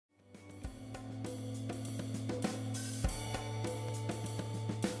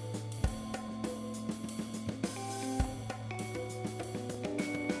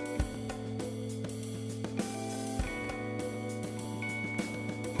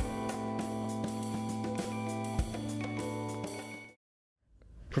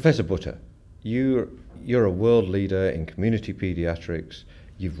Professor Butter, you're a world leader in community paediatrics.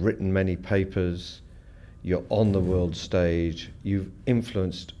 You've written many papers. You're on the world stage. You've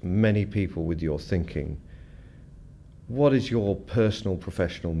influenced many people with your thinking. What is your personal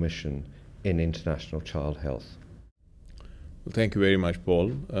professional mission in international child health? Well, thank you very much,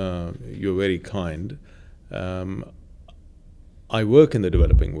 Paul. You're very kind. I work in the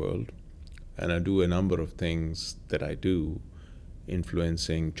developing world, and I do a number of things that I do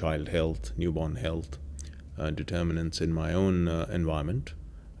influencing child health, newborn health, determinants in my own environment,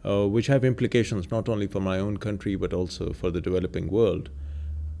 which have implications not only for my own country but also for the developing world.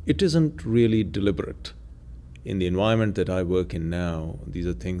 It isn't really deliberate. In the environment that I work in now, these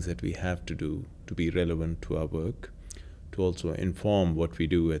are things that we have to do to be relevant to our work, to also inform what we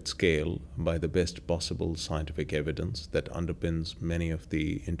do at scale by the best possible scientific evidence that underpins many of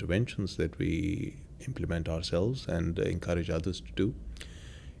the interventions that we implement ourselves and encourage others to do.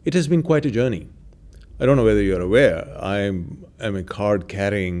 It has been quite a journey. I don't know whether you're aware, I'm a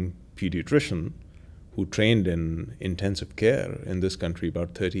card-carrying pediatrician who trained in intensive care in this country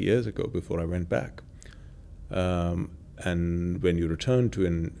about 30 years ago before I went back. And when you return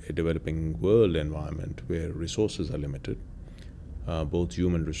to a developing world environment where resources are limited, both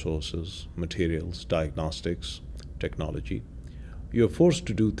human resources, materials, diagnostics, technology, you're forced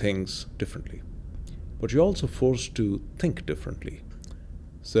to do things differently. But you're also forced to think differently.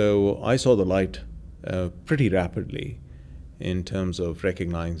 So I saw the light pretty rapidly in terms of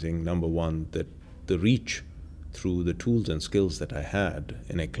recognizing, number one, that the reach through the tools and skills that I had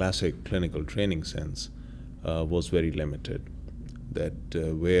in a classic clinical training sense was very limited. That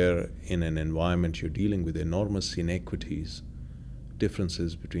where in an environment you're dealing with enormous inequities,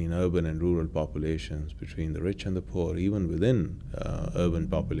 differences between urban and rural populations, between the rich and the poor, even within urban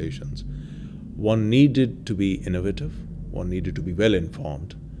populations, one needed to be innovative, one needed to be well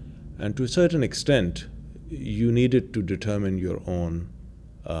informed, and to a certain extent, you needed to determine your own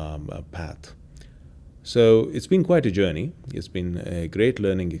path. So it's been quite a journey. It's been a great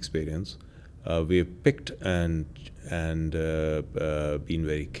learning experience. We've picked and been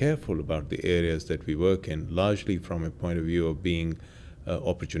very careful about the areas that we work in, largely from a point of view of being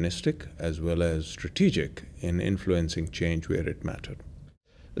opportunistic as well as strategic in influencing change where it mattered.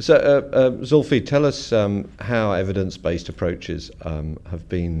 So, Zulfi, tell us how evidence-based approaches have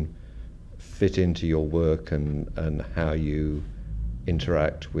been fit into your work and how you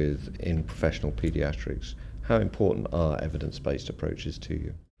interact with in professional pediatrics. How important are evidence-based approaches to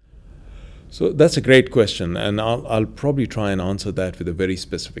you? So that's a great question, and I'll probably try and answer that with a very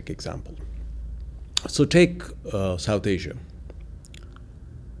specific example. So take South Asia.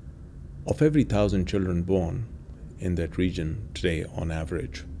 Of every 1,000 children born in that region today, on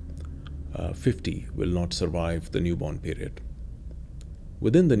average, 50 will not survive the newborn period.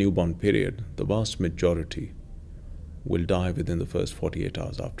 Within the newborn period, the vast majority will die within the first 48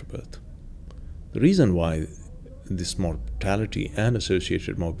 hours after birth. The reason why this mortality and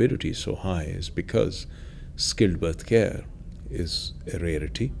associated morbidity is so high is because skilled birth care is a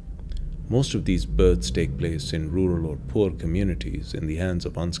rarity. Most of these births take place in rural or poor communities in the hands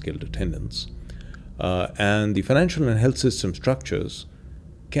of unskilled attendants. And the financial and health system structures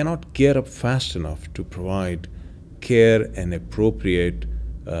cannot gear up fast enough to provide care and appropriate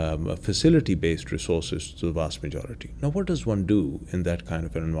facility-based resources to the vast majority. Now, what does one do in that kind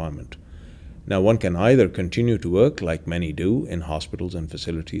of an environment? Now, one can either continue to work like many do in hospitals and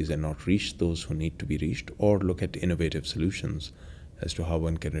facilities and not reach those who need to be reached, or look at innovative solutions as to how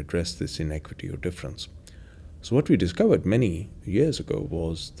one can address this inequity or difference. So what we discovered many years ago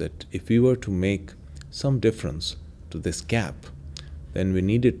was that if we were to make some difference to this gap, then we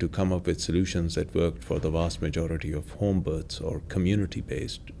needed to come up with solutions that worked for the vast majority of home births or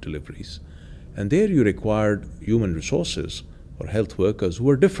community-based deliveries. And there you required human resources or health workers who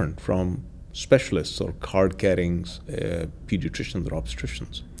were different from specialists or card-carrying pediatricians or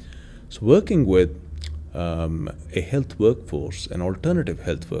obstetricians. So working with a health workforce, an alternative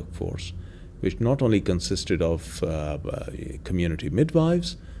health workforce, which not only consisted of community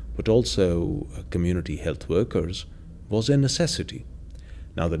midwives, but also community health workers, was a necessity.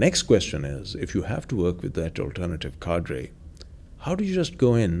 Now the next question is, if you have to work with that alternative cadre, how do you just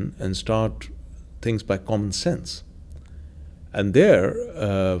go in and start things by common sense? And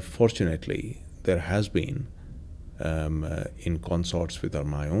there, fortunately, there has been, in consorts with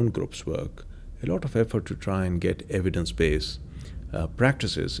my own group's work, a lot of effort to try and get evidence-based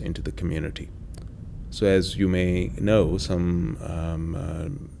practices into the community. So as you may know, some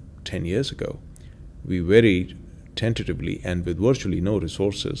 10 years ago, we very tentatively and with virtually no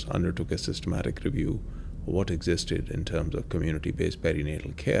resources undertook a systematic review what existed in terms of community-based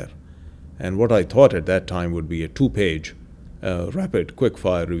perinatal care. And what I thought at that time would be a 2-page rapid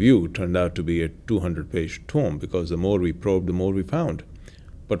quick-fire review turned out to be a 200-page tome, because the more we probed, the more we found.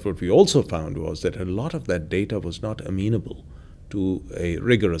 But what we also found was that a lot of that data was not amenable to a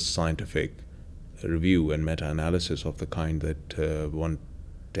rigorous scientific review and meta-analysis of the kind that one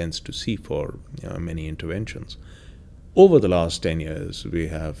tends to see for many interventions. Over the last 10 years, we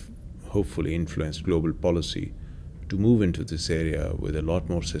have hopefully influenced global policy to move into this area with a lot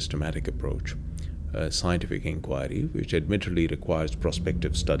more systematic approach. Scientific inquiry, which admittedly requires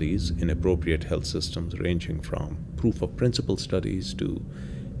prospective studies in appropriate health systems, ranging from proof of principle studies to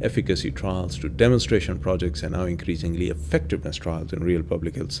efficacy trials to demonstration projects, and now increasingly effectiveness trials in real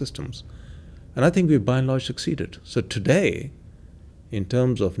public health systems. And I think we've by and large succeeded. So today, in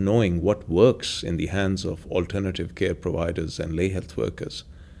terms of knowing what works in the hands of alternative care providers and lay health workers,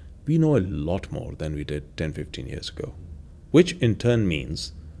 we know a lot more than we did 10, 15 years ago, which in turn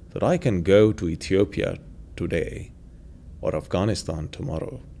means that I can go to Ethiopia today or Afghanistan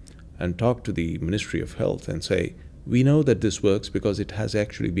tomorrow and talk to the Ministry of Health and say, we know that this works because it has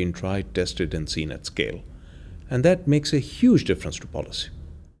actually been tried, tested, and seen at scale. And that makes a huge difference to policy.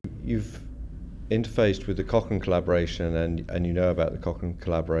 You've interfaced with the Cochrane collaboration and you know about the Cochrane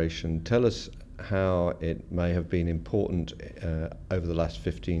collaboration. Tell us how it may have been important over the last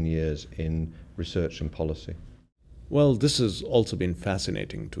 15 years in research and policy. Well, this has also been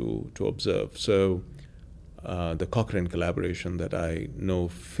fascinating to observe. So the Cochrane collaboration that I know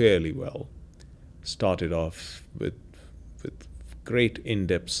fairly well started off with great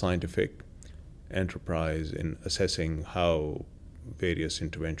in-depth scientific enterprise in assessing how various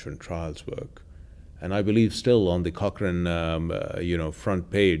intervention trials work. And I believe still on the Cochrane front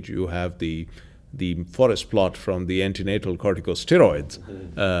page, you have the forest plot from the antenatal corticosteroids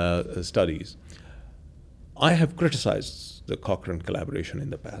studies. I have criticized the Cochrane collaboration in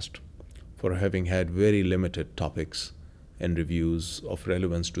the past for having had very limited topics and reviews of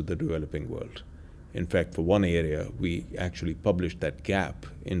relevance to the developing world. In fact, for one area, we actually published that gap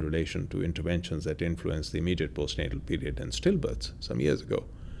in relation to interventions that influence the immediate postnatal period and stillbirths some years ago.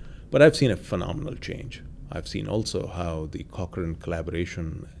 But I've seen a phenomenal change. I've seen also how the Cochrane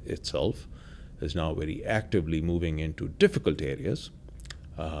collaboration itself is now very actively moving into difficult areas.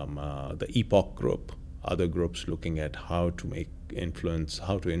 The EPOC group, other groups looking at how to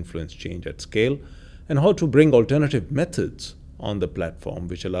influence change at scale, and how to bring alternative methods on the platform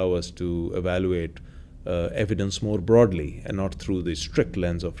which allow us to evaluate evidence more broadly and not through the strict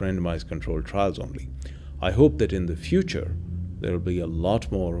lens of randomized controlled trials only. I hope that in the future there will be a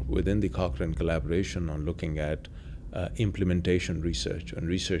lot more within the Cochrane collaboration on looking at implementation research and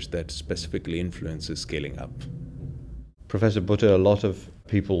research that specifically influences scaling up. Professor Butta, a lot of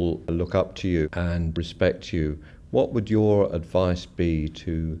people look up to you and respect you. What would your advice be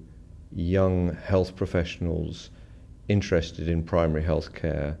to young health professionals interested in primary health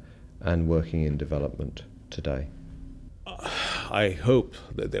care and working in development today? I hope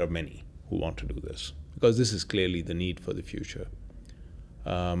that there are many who want to do this, because this is clearly the need for the future.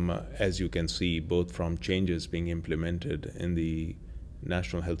 As you can see, both from changes being implemented in the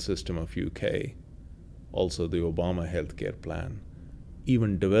National Health System of UK, also the Obama healthcare plan,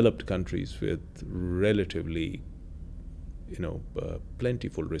 even developed countries with relatively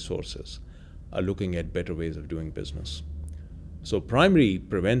plentiful resources are looking at better ways of doing business. So primary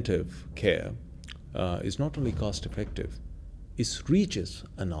preventive care is not only cost effective, its reach is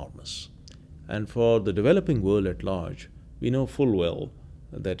enormous. And for the developing world at large, we know full well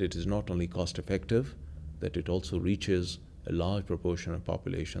that it is not only cost effective, that it also reaches a large proportion of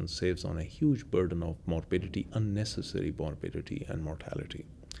population, saves on a huge burden of morbidity, unnecessary morbidity and mortality.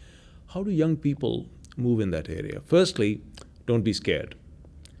 How do young people move in that area? Firstly, don't be scared.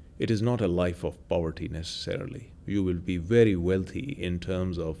 It is not a life of poverty necessarily. You will be very wealthy in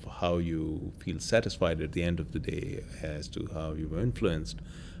terms of how you feel satisfied at the end of the day as to how you've influenced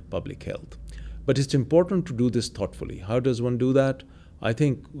public health. But it's important to do this thoughtfully. How does one do that? I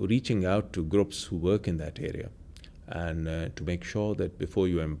think reaching out to groups who work in that area and to make sure that before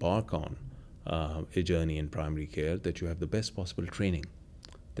you embark on a journey in primary care, that you have the best possible training,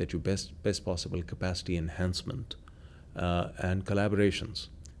 that you best possible capacity enhancement and collaborations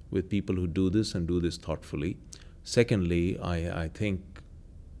with people who do this and do this thoughtfully. Secondly, I think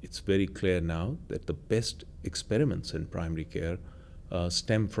it's very clear now that the best experiments in primary care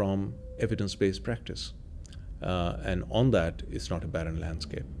stem from evidence-based practice. And on that, it's not a barren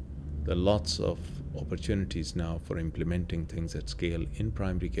landscape. There are lots of opportunities now for implementing things at scale in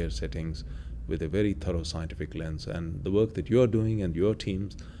primary care settings with a very thorough scientific lens. And the work that you're doing and your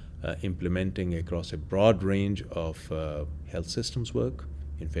teams implementing across a broad range of health systems work,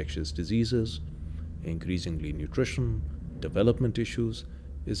 infectious diseases, increasingly nutrition, development issues,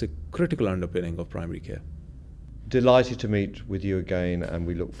 is a critical underpinning of primary care. Delighted to meet with you again, and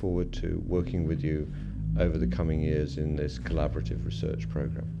we look forward to working with you over the coming years in this collaborative research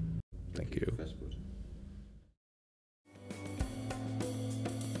program. Thank you.